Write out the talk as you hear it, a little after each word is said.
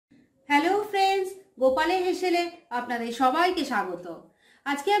গোপালে হেসেলে আপনাদের সবাইকে স্বাগত।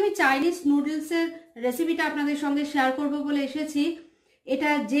 আজকে আমি চাইনিজ নুডলসের রেসিপিটা আপনাদের সঙ্গে শেয়ার করব বলে এসেছি।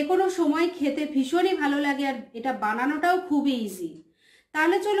 এটা যে কোনো সময় খেতে ভীষণই ভালো লাগে আর এটা বানানোটাও খুবই ইজি।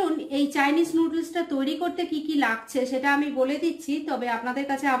 তাহলে চলুন এই চাইনিজ নুডলসটা তৈরি করতে কি কি লাগছে সেটা আমি বলে দিচ্ছি। তবে আপনাদের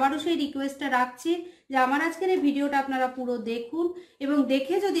কাছে আবারও সেই রিকোয়েস্টটা রাখছি যে আমার আজকের এই ভিডিওটা আপনারা পুরো দেখুন এবং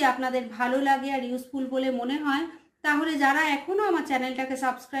দেখে যদি আপনাদের ভালো লাগে আর ইউজফুল বলে মনে হয় তাহলে যারা এখনো আমার চ্যানেলটাকে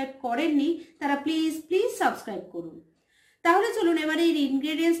সাবস্ক্রাইব করেননি তারা প্লিজ সাবস্ক্রাইব করুন। তাহলে চলুন এবারে এই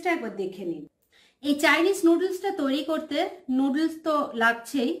ইনগ্রেডিয়েন্টসটা একবার দেখে নিন। এই চাইনিজ নুডলসটা তৈরি করতে নুডলস তো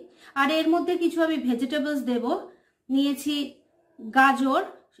লাগছেই, আর এর মধ্যে কিছু আমি ভেজিটেবলস দেব। নিয়েছি গাজর,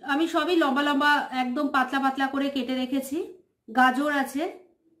 আমি সবই লম্বা লম্বা একদম পাতলা পাতলা করে কেটে রেখেছি। গাজর আছে,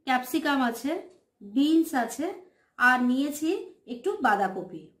 ক্যাপসিকাম আছে, বিনস আছে, আর নিয়েছি একটু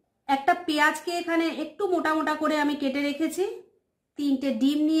বাঁধাকপি। একটা পেঁয়াজকে এখানে একটু মোটা মোটা করে আমি কেটে রেখেছি। 3টে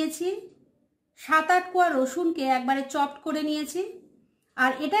ডিম নিয়েছি। 7-8 কোয়া রসুনকে একবারে চপড করে নিয়েছি।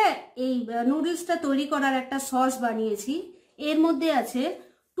 আর এটা এই নুডলসটা তৈরি করার একটা সস বানিয়েছি। এর মধ্যে আছে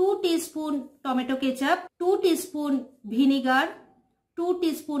 2 teaspoon tomato ketchup, 2 teaspoon vinegar, 2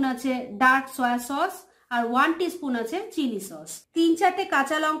 teaspoon আছে ডার্ক সয়া সস, আর 1 টিস্পুন আছে চিলি সস। 3-4টে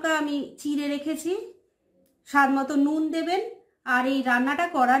কাঁচা লঙ্কা আমি চিড়ে রেখেছি। স্বাদ মতো নুন দেবেন। আর এই রান্নাটা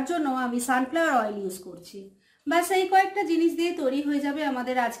করার জন্য আমি সানফ্লাওয়ার অয়েল ইউজ করছি। ব্যাস এই কয়েকটা জিনিস দিয়ে তৈরি হয়ে যাবে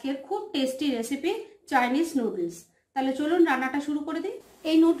আমাদের আজকের খুব টেস্টি রেসিপি চাইনিজ নুডলস। তাহলে চলুন রান্নাটা শুরু করে দিই।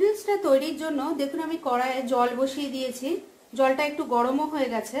 এই নুডলসটা তৈরির জন্য দেখুন আমি কড়াইয়ে জল বসিয়ে দিয়েছি। জলটা একটু গরমও হয়ে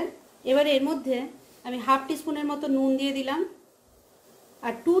গেছে। এবার এর মধ্যে আমি 1/2 টিস্পুনের মতো নুন দিয়ে দিলাম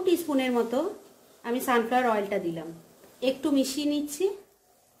আর 2 টিস্পুনের মতো আমি সানফ্লাওয়ার অয়েলটা দিলাম। একটু মিশিয়ে নিচ্ছি।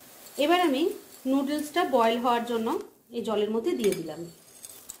 এবার আমি নুডলসটা বয়েল হওয়ার জন্য এই জলের মধ্যে দিয়ে দিলাম।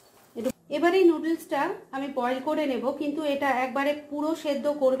 এবার এই নুডলসটা আমি বয়েল করে নেব, কিন্তু এটা একবারে পুরো সেদ্ধ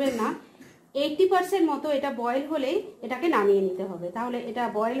করবেন না। 80% মতো এটা বয়েল হলেই এটাকে নামিয়ে নিতে হবে। তাহলে এটা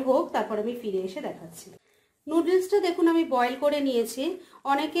বয়েল হোক, তারপর আমি ফিরে এসে দেখাচ্ছি। নুডলসটা দেখুন আমি বয়েল করে নিয়েছি।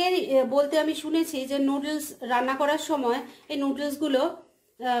 অনেকের বলতে আমি শুনেছি যে নুডলস রান্না করার সময় এই নুডলসগুলো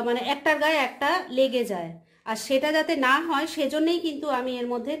মানে একটার গায়ে একটা লেগে যায়, আর সেটা যাতে না হয় সেজন্যই কিন্তু আমি এর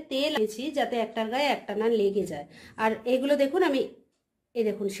মধ্যে তেল দিয়েছি, যাতে একটার গায়ে একটা না লেগে যায়। আর এগুলো দেখুন আমি এই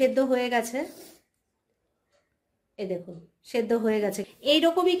দেখুন সেদ্ধ হয়ে গেছে। এই দেখুন সেদ্ধ হয়ে গেছে।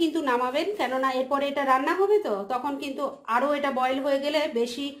 এইরকমই কিন্তু নামাবেন, কেননা এরপরে এটা রান্না হবে তো তখন কিন্তু আরও এটা বয়েল হয়ে গেলে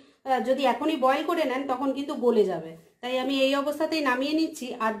বেশি, যদি এখনই বয়েল করে নেন তখন কিন্তু গলে যাবে। তাই আমি এই অবস্থাতেই নামিয়ে নিচ্ছি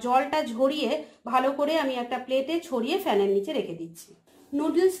আর জলটা ঝরিয়ে ভালো করে আমি একটা প্লেটে ছড়িয়ে ফ্যানের নিচে রেখে দিচ্ছি।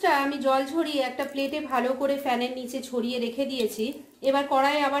 নুডলসটা আমি জল ঝরিয়ে একটা প্লেটে ভালো করে ফ্যানের নিচে ছড়িয়ে রেখে দিয়েছি। এবার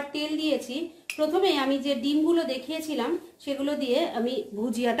কড়াইয়ে আবার তেল দিয়েছি। প্রথমে আমি যে ডিমগুলো দেখিয়েছিলাম সেগুলো দিয়ে আমি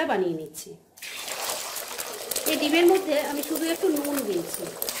ভুজিয়াটা বানিয়ে নিচ্ছি। এই ডিমের মধ্যে আমি শুধু একটু নুন দিয়েছি।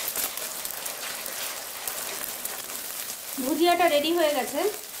 ভুজিয়াটা রেডি হয়ে গেছে।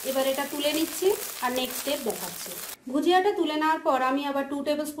 এবার এটা তুলে নিচ্ছি আর নেক্সট স্টেপ দেখাচ্ছি। ভুজিয়াটা তুলে নেওয়ার পর আমি আবার 2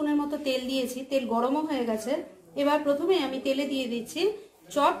 টেবিল স্পুনের মতো তেল দিয়েছি। তেল গরমও হয়ে গেছে। এবার প্রথমে আমি তেলে দিয়ে দিচ্ছি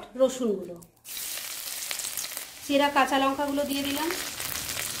চপড রসুনগুলো, চেরা কাঁচা লঙ্কাগুলো দিয়ে দিলাম,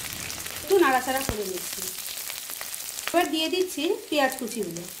 একটু নাড়াচাড়া করে নিচ্ছি। এবার দিয়ে দিচ্ছি পেঁয়াজ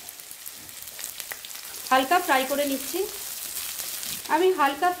কুচিগুলো, হালকা ফ্রাই করে নিচ্ছি। আমি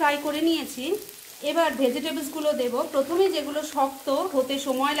হালকা ফ্রাই করে নিয়েছি। এবার ভেজিটেবলসগুলো দেব। প্রথমে যেগুলো শক্ত হতে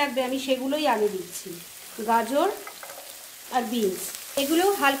সময় লাগবে আমি সেগুলোই আগে দিচ্ছি, গাজর আর বিনস। এগুলো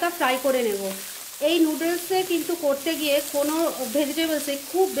হালকা ফ্রাই করে নেব। এই নুডলসে কিন্তু করতে গিয়ে কোনো ভেজিটেবলসে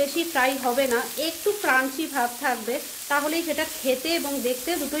খুব বেশি ফ্রাই হবে না, একটু ক্রাঞ্চি ভাব থাকবে, তাহলেই সেটা খেতে এবং দেখতে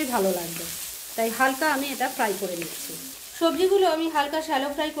দুটোই ভালো লাগবে। তাই হালকা আমি এটা ফ্রাই করে নিচ্ছি। সবজিগুলো আমি হালকা শ্যালো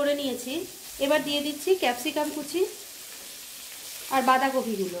ফ্রাই করে নিয়েছি। এবার দিয়ে দিচ্ছি ক্যাপসিকাম কুচি আর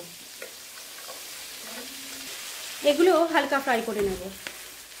বাঁধাকপিগুলো। এগুলো হালকা ফ্রাই করে নেব।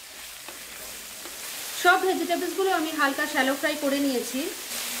 সব ভেজিটেবলসগুলো আমি হালকা শ্যালো ফ্রাই করে নিয়েছি।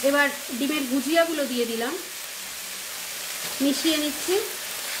 এবার ডিমের ভুজিয়াগুলো দিয়ে দিলাম, মিশিয়ে নিচ্ছি।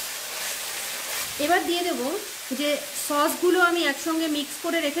 এবার দিয়ে দেব যে সসগুলো আমি একসঙ্গে মিক্স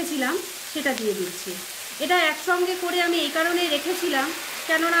করে রেখেছিলাম সেটা দিয়ে দিচ্ছি। এটা একসঙ্গে করে আমি এই কারণেই রেখেছিলাম,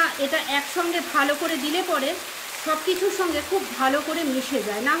 কেননা এটা একসঙ্গে ভালো করে দিলে পরে সব কিছুর সঙ্গে খুব ভালো করে মিশে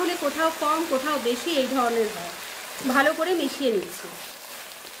যায়, না হলে কোথাও কম কোথাও বেশি এই ধরনের হয়। ভালো করে মিশিয়ে নিচ্ছি।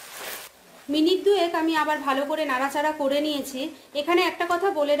 মিনিট 2 আমি আবার ভালো করে নাড়াচাড়া করে নিয়েছি। এখানে একটা কথা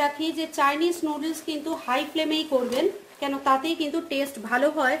বলে রাখি যে চাইনিজ নুডলস কিন্তু হাই ফ্লেমেই করবেন, কেন তাতেই কিন্তু টেস্ট ভালো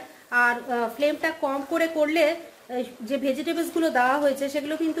হয়। আর ফ্লেমটা কম করে করলে যে ভেজিটেবলসগুলো দেওয়া হয়েছে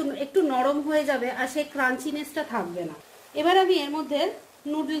সেগুলো কিন্তু একটু নরম হয়ে যাবে আর সেই ক্রাঞ্চিনেসটা থাকবে না। এবার আমি এর মধ্যে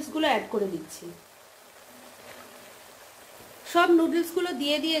নুডলসগুলো অ্যাড করে দিচ্ছি। সব নুডলসগুলো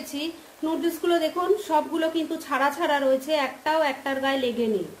দিয়ে দিয়েছি। নুডলসগুলো দেখুন সবগুলো কিন্তু ছাড়া ছাড়া রয়েছে, একটাও একটার গায়ে লেগে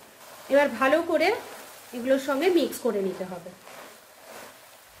নেই। এবার ভালো করে এগুলোর সঙ্গে মিক্স করে নিতে হবে।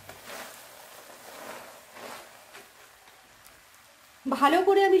 ভালো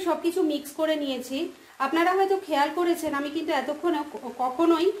করে আমি সবকিছু মিক্স করে নিয়েছি। আপনারা হয়তো খেয়াল করেছেন আমি কিন্তু এতক্ষণ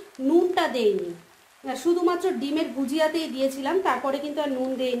কখনোই নুনটা দেইনি, শুধুমাত্র ডিমের ভুজিয়াতেই দিয়েছিলাম, তারপরে কিন্তু আর নুন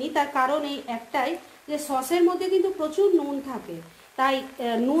দেইনি। তার কারণ এই একটাই যে সসের মধ্যে কিন্তু প্রচুর নুন থাকে, তাই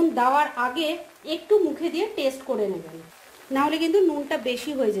নুন দেওয়ার আগে একটু মুখে দিয়ে টেস্ট করে নেবেন, নাহলে কিন্তু নুনটা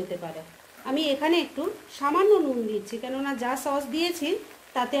বেশি হয়ে যেতে পারে। আমি এখানে একটু সামান্য নুন দিচ্ছি, কেননা যা সস দিয়েছি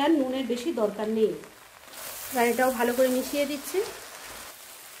তাতে আর নুনের বেশি দরকার নেই। আর এটাও ভালো করে মিশিয়ে দিচ্ছি।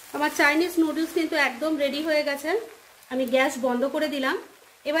 আমার চাইনিজ নুডলস কিন্তু একদম রেডি হয়ে গেছে। আমি গ্যাস বন্ধ করে দিলাম।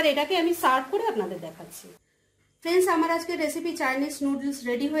 এবার এটাকে আমি সার্ভ করে আপনাদের দেখাচ্ছি। ফ্রেন্ডস, আমার আজকে রেসিপি চাইনিজ নুডলস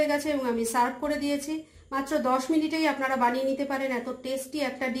রেডি হয়ে গেছে এবং আমি সার্ভ করে দিয়েছি। মাত্র 10 মিনিটেই আপনারা বানিয়ে নিতে পারেন এত টেস্টি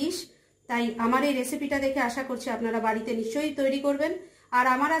একটা ডিশ। তাই আমার এই রেসিপিটা দেখে আশা করছি আপনারা বাড়িতে নিশ্চয়ই তৈরি করবেন। আর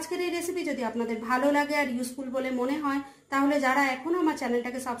আমার আজকের এই রেসিপি যদি আপনাদের ভালো লাগে আর ইউজফুল বলে মনে হয়, তাহলে যারা এখনো আমার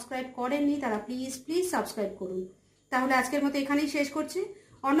চ্যানেলটাকে সাবস্ক্রাইব করেননি তারা প্লিজ সাবস্ক্রাইব করুন। তাহলে আজকের মতো এখানেই শেষ করছি।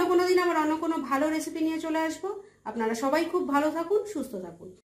 অন্য কোনো দিন আবার অন্য কোনো ভালো রেসিপি নিয়ে চলে আসবো। আপনারা সবাই খুব ভালো থাকুন, সুস্থ থাকুন।